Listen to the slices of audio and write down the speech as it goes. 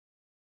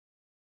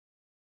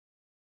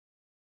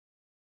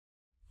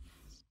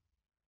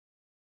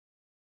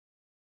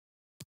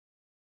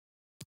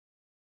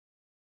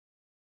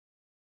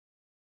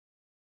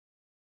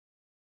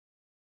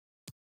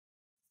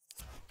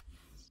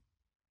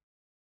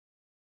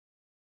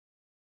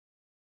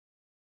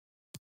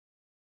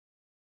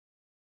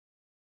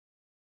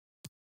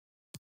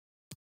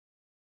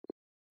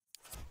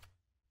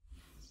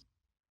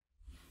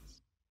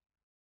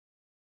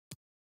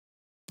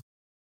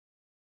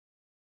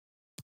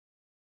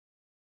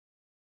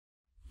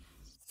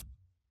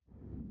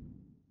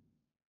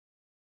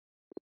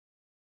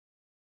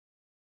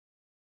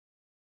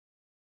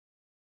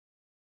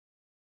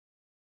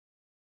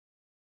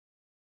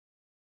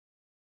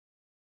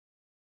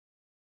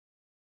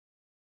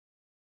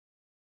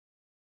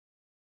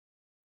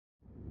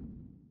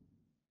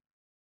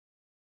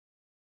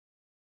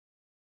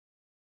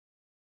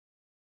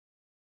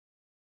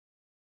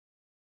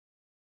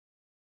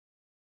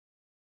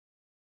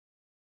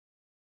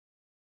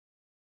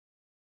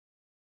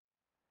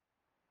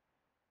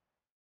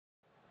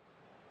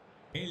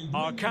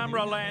Our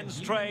camera lens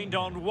trained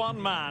on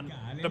one man.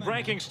 The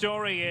breaking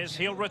story is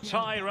he'll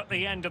retire at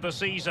the end of the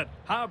season.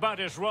 How about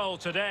his role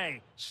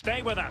today?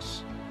 Stay with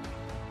us.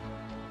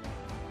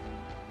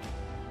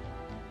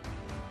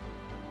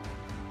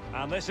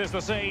 And this is the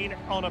scene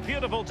on a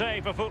beautiful day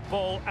for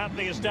football at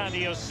the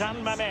Estadio San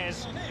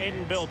Mamés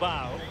in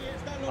Bilbao.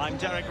 I'm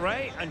Derek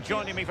Ray, and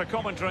joining me for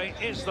commentary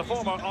is the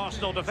former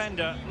Arsenal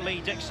defender,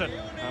 Lee Dixon.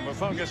 And we're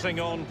focusing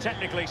on,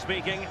 technically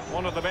speaking,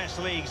 one of the best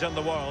leagues in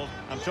the world.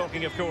 I'm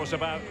talking, of course,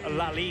 about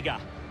La Liga.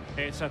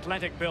 It's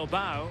Athletic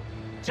Bilbao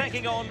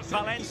taking on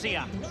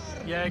Valencia.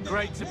 Yeah,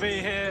 great to be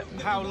here.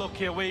 How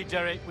lucky are we,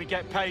 Derek? We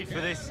get paid for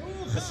this.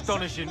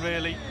 Astonishing,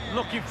 really.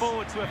 Looking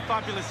forward to a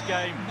fabulous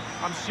game.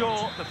 I'm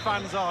sure the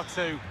fans are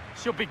too.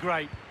 Should be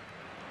great.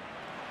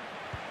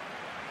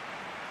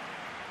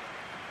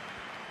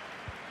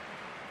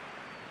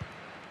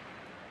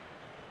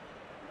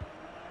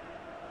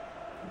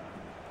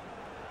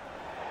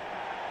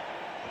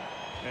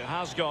 It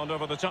has gone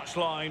over the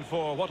touchline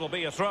for what will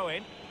be a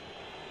throw-in.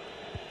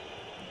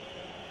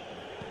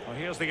 Well,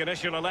 here's the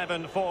initial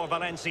 11 for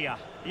Valencia.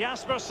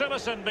 Jasper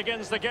Cillessen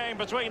begins the game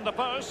between the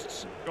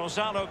posts.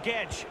 Gonzalo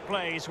Guedes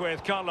plays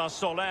with Carlos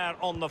Soler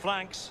on the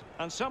flanks.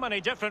 And so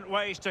many different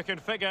ways to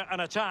configure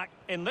an attack.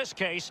 In this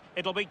case,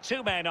 it'll be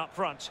two men up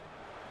front.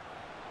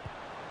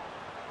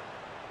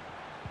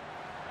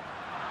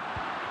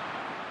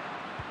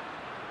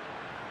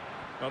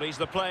 Well, he's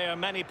the player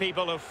many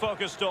people have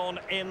focused on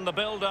in the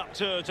build-up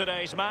to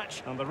today's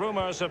match. And the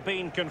rumours have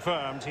been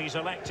confirmed. He's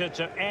elected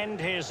to end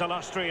his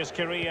illustrious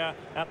career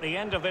at the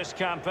end of this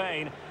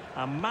campaign.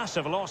 A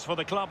massive loss for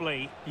the club,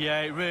 Lee.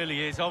 Yeah, it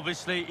really is.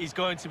 Obviously, he's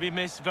going to be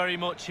missed very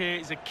much here.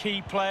 He's a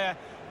key player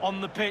on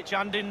the pitch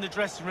and in the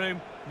dressing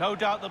room. No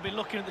doubt they'll be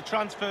looking at the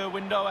transfer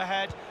window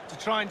ahead to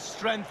try and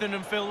strengthen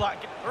and fill that...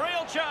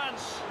 Real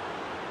chance!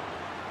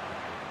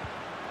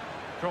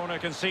 Corner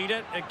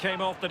conceded. It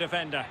came off the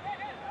defender.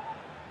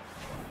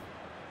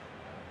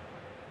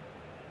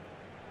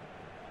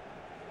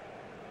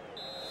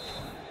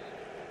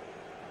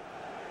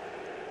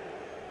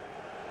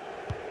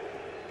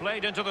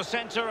 Played into the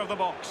centre of the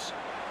box.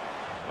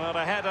 Well,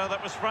 a header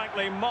that was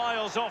frankly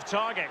miles off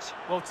target.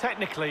 Well,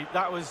 technically,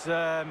 that was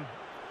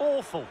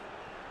awful.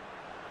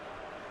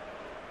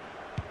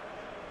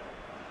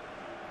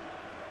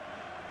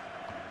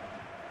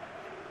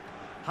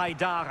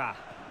 Haidara.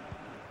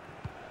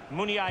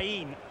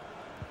 Muniain.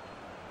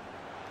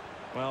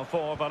 Well,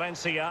 for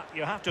Valencia,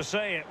 you have to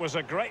say it was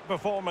a great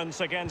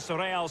performance against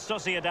Real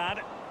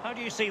Sociedad. How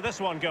do you see this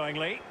one going,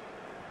 Lee?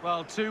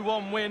 Well,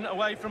 2-1 win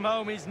away from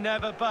home is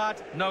never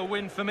bad. No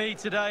win for me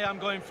today. I'm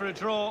going for a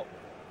draw.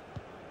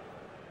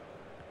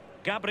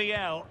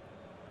 Gabriel.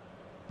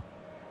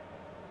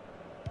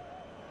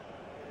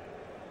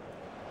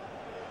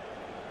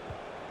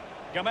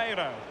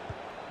 Gameiro.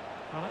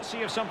 Well, let's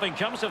see if something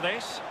comes of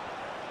this.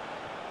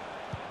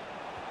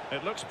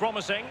 It looks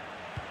promising.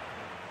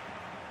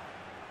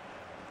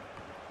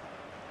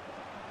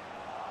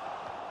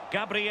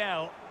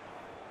 Gabriel.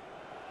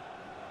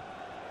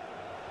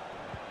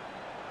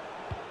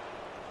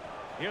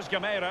 Here's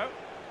Gameiro.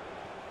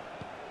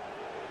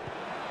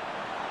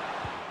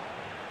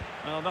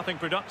 Well, nothing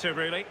productive,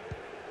 really.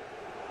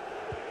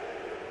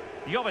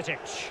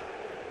 Jovetic.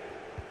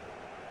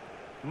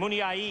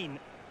 Muniain.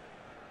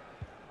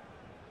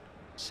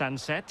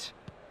 Sunset.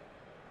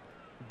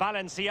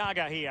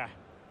 Balenciaga here.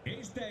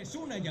 Esta es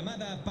una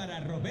llamada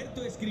para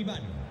Roberto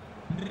Escribano.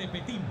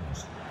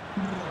 Repetimos.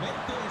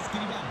 Roberto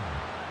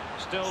Escribano.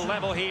 Still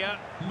level here,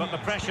 but the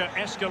pressure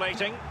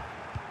escalating.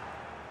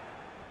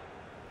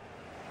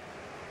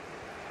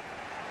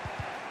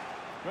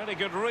 Really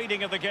good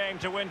reading of the game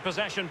to win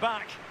possession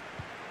back.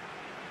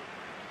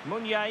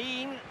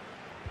 Muniain.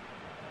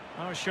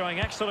 Oh, showing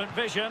excellent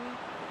vision.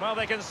 Well,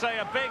 they can say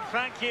a big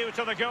thank you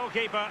to the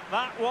goalkeeper.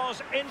 That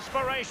was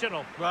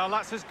inspirational. Well,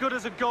 that's as good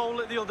as a goal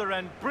at the other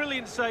end.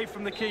 Brilliant save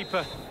from the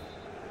keeper.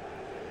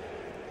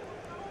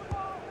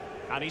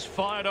 And he's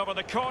fired over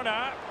the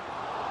corner.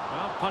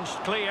 Well,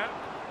 punched clear.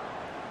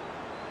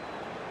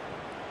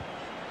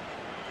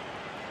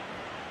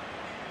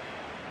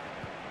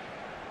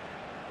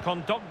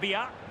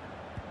 Kondogbia.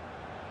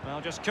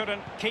 Well, just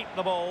couldn't keep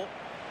the ball.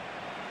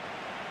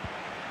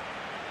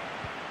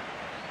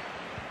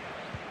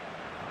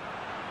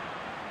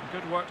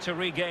 Good work to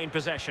regain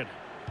possession.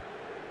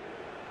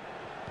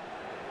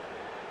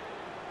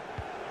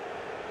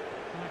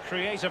 A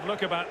creative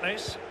look about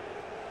this.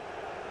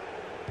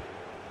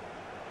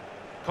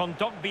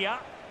 Kondogbia.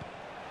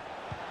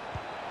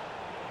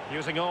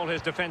 Using all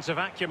his defensive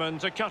acumen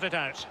to cut it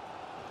out.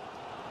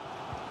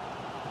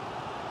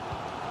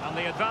 And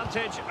the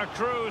advantage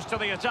accrues to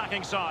the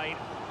attacking side.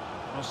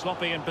 Well,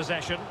 sloppy in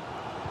possession.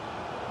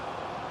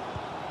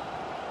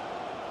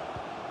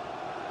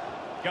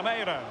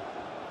 Gameiro.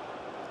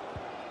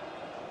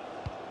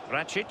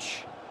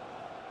 Racic.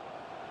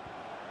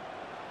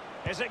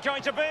 Is it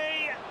going to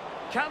be?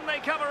 Can they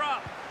cover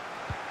up?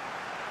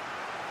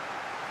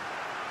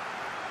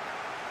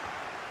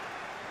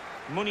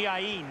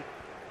 Muniain.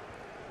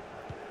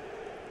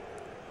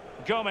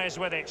 Gomez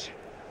with it.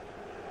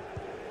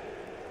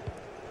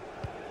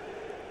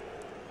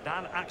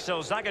 Dan Axel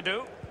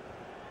Zagadou.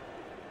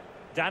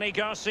 Danny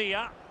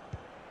Garcia.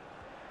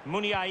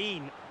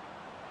 Muniain.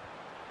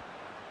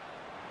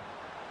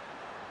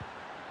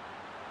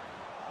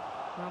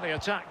 Well, the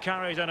attack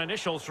carried an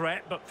initial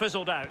threat, but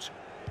fizzled out.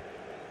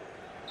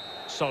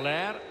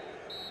 Soler.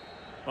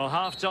 Well,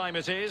 half-time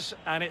it is,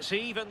 and it's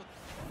even.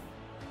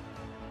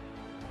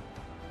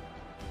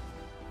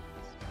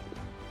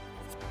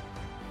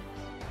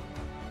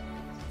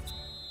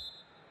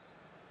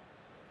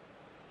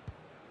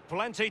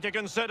 Plenty to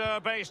consider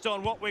based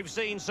on what we've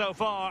seen so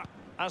far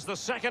as the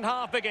second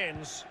half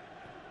begins.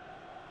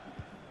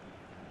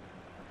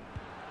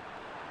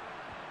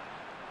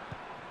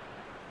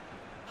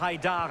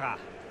 Haidara.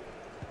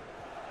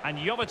 And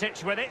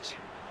Jovetic with it.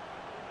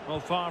 Well,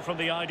 far from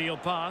the ideal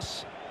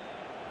pass.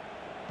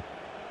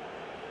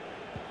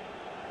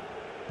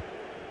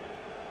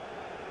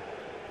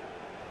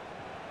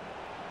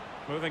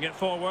 Moving it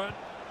forward.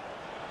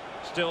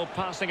 Still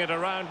passing it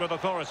around with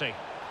authority.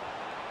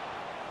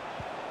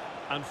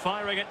 And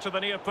firing it to the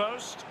near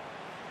post.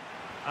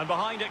 And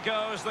behind it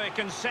goes the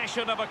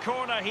concession of a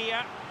corner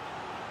here.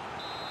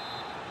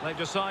 They've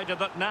decided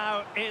that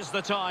now is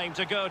the time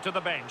to go to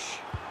the bench.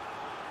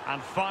 And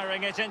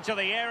firing it into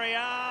the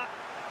area.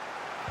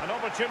 An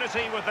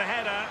opportunity with the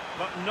header,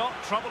 but not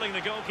troubling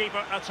the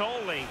goalkeeper at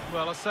all, Lee.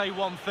 Well, I say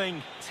one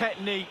thing,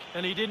 technique,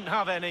 and he didn't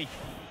have any.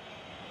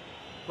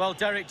 Well,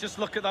 Derek, just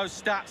look at those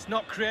stats.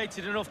 Not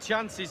created enough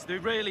chances. They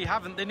really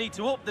haven't. They need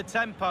to up the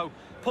tempo,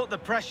 put the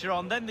pressure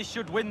on, then they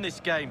should win this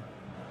game.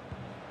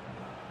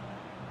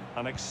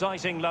 An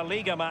exciting La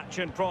Liga match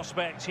in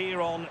prospect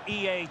here on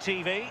EA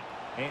TV.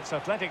 It's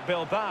Athletic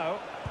Bilbao.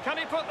 Can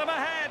he put them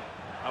ahead?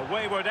 A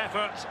wayward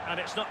effort, and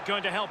it's not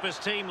going to help his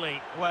team,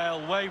 Lee.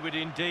 Well, wayward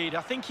indeed.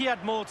 I think he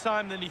had more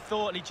time than he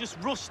thought, and he just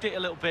rushed it a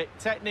little bit.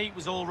 Technique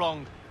was all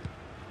wrong.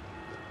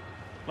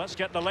 Let's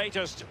get the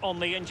latest on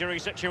the injury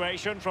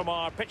situation from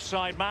our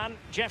pitchside man,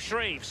 Jeff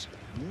Shreves.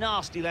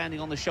 Nasty landing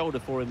on the shoulder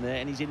for him there,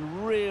 and he's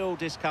in real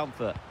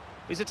discomfort.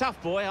 He's a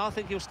tough boy. I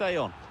think he'll stay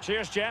on.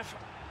 Cheers, Jeff.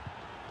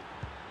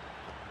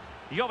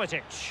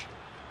 Jovetic.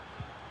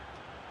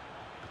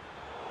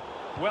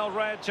 Well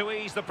read to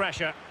ease the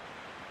pressure.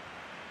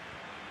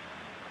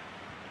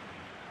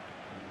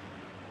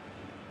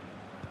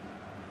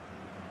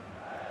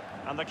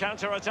 And the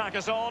counter-attack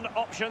is on.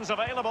 Options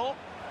available.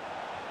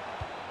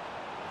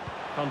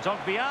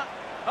 Kondogbia.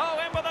 Oh,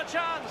 in with a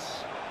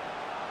chance.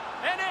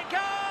 In it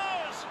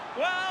goes!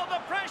 Well,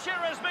 the pressure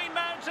has been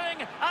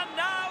mounting, and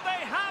now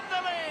they have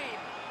the lead.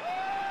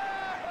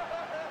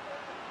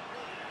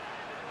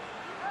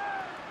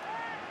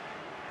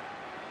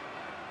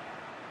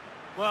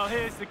 Well,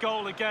 here's the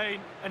goal again,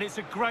 and it's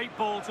a great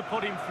ball to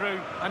put him through.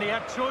 And he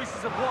had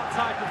choices of what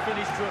type of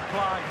finish to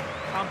apply.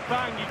 And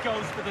bang, he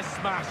goes for the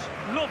smash.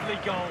 Lovely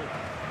goal.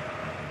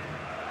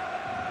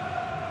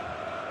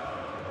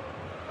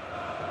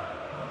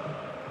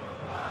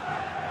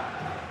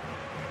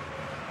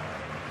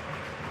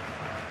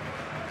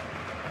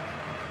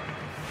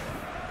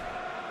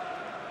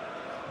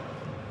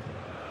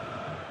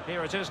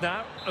 Here it is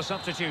now, a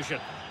substitution.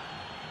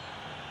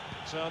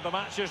 So the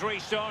match has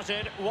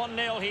restarted,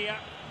 1-0 here.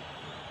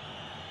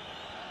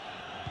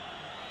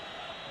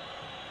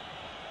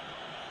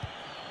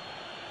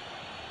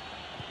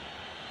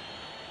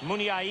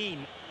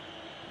 Muniain.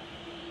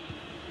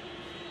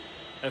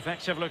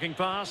 Effective looking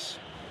pass.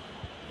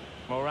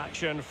 More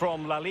action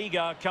from La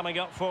Liga coming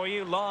up for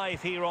you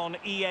live here on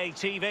EA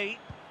TV.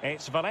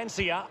 It's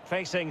Valencia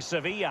facing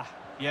Sevilla.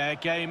 Yeah,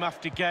 game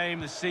after game,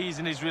 the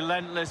season is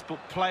relentless,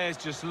 but players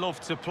just love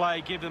to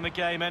play. Give them a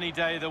game any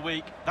day of the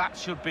week. That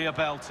should be a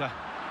belter.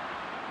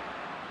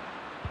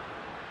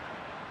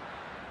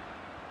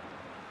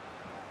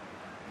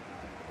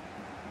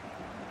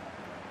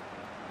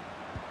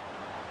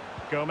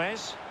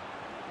 Gomez.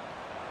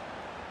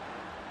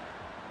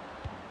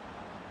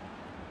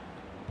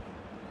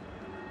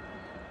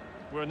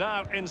 We're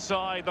now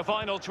inside the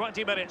final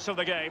 20 minutes of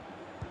the game.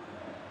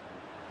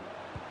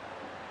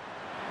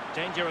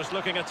 Dangerous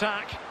looking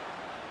attack.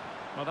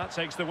 Well, that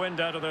takes the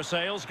wind out of their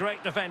sails.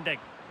 Great defending.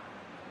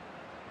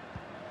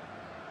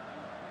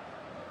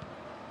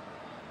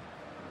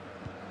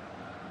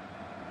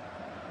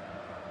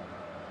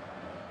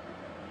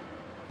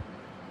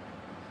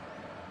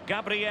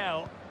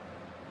 Gabriel.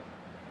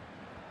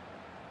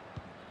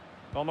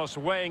 Almost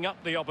weighing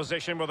up the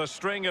opposition with a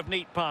string of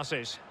neat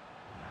passes.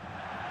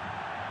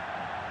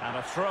 And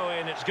a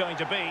throw-in it's going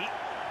to be.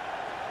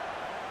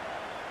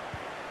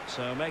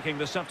 So making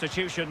the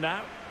substitution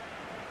now.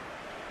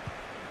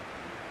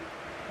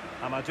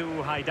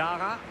 Amadou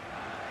Haidara.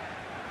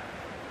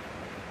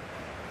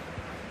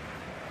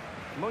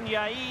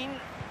 Muniain.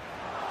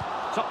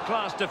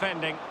 Top-class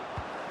defending.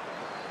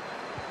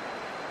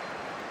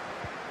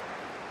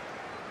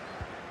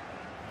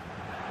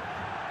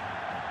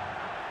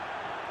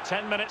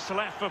 Ten minutes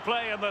left for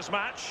play in this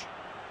match.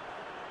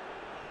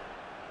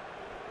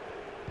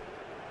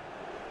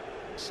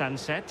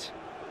 Sunset.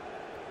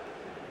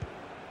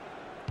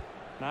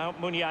 Now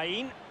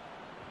Muniain.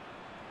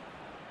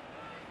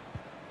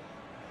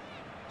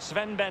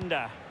 Sven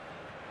Bender.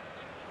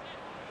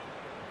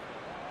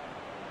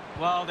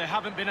 Well, they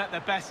haven't been at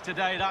their best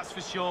today, that's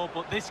for sure,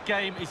 but this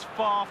game is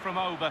far from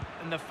over,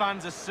 and the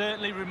fans are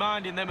certainly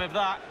reminding them of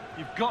that.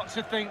 You've got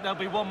to think there'll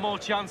be one more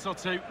chance or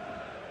two.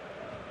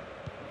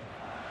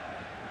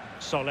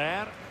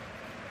 Soler.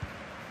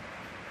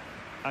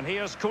 And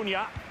here's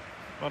Cunha.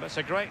 Well, it's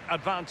a great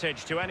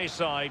advantage to any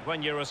side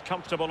when you're as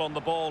comfortable on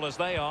the ball as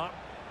they are.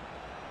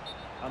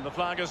 And the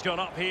flag has gone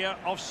up here,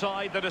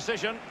 offside the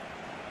decision.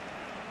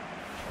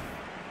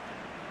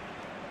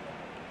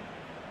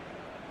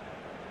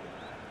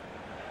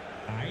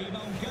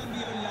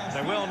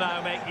 They will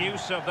now make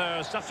use of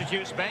their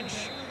substitutes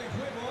bench.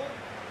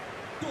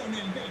 Con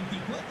el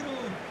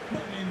 24,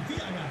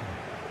 Valenciaga.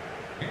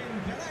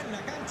 Entrará en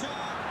la cancha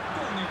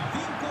con el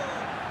 5,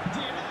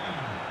 Geray.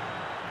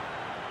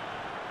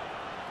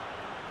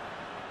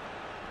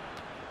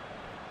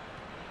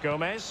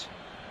 Gomez.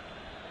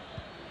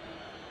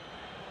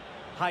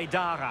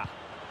 Haidara.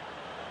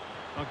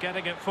 Well,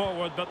 getting it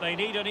forward, but they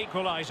need an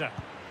equaliser.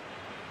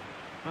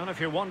 And if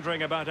you're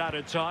wondering about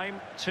added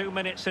time, 2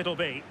 minutes it'll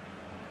be.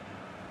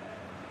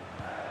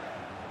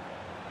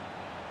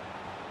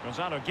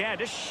 Gonzalo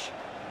Guedes.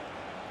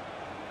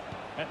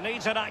 It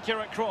needs an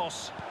accurate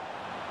cross.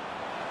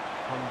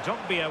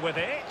 Kondogbia with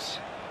it.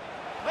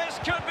 This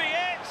could be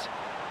it!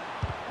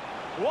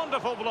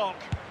 Wonderful block.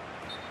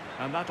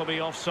 And that'll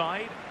be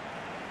offside.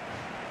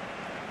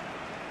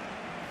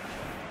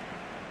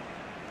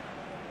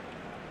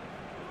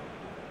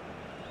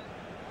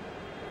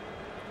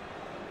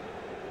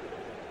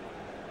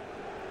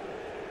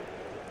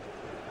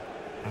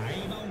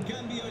 Ahí va un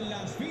cambio en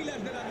las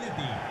filas del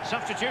Atleti.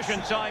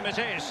 Substitution time it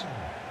is.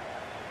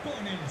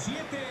 Con el 7,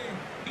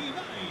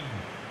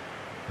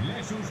 Ibai.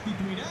 Le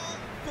sustituirá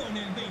con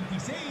el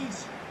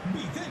 26,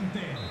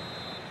 Vicente.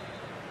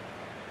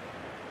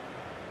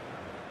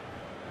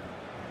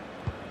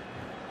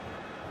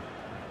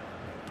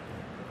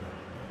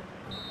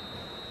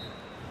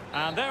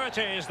 And there it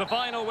is, the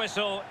final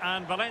whistle,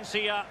 and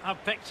Valencia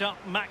have picked up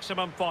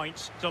maximum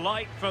points.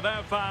 Delight for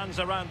their fans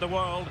around the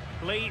world.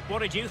 Lee, what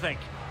did you think?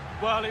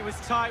 Well, it was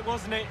tight,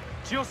 wasn't it?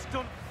 Just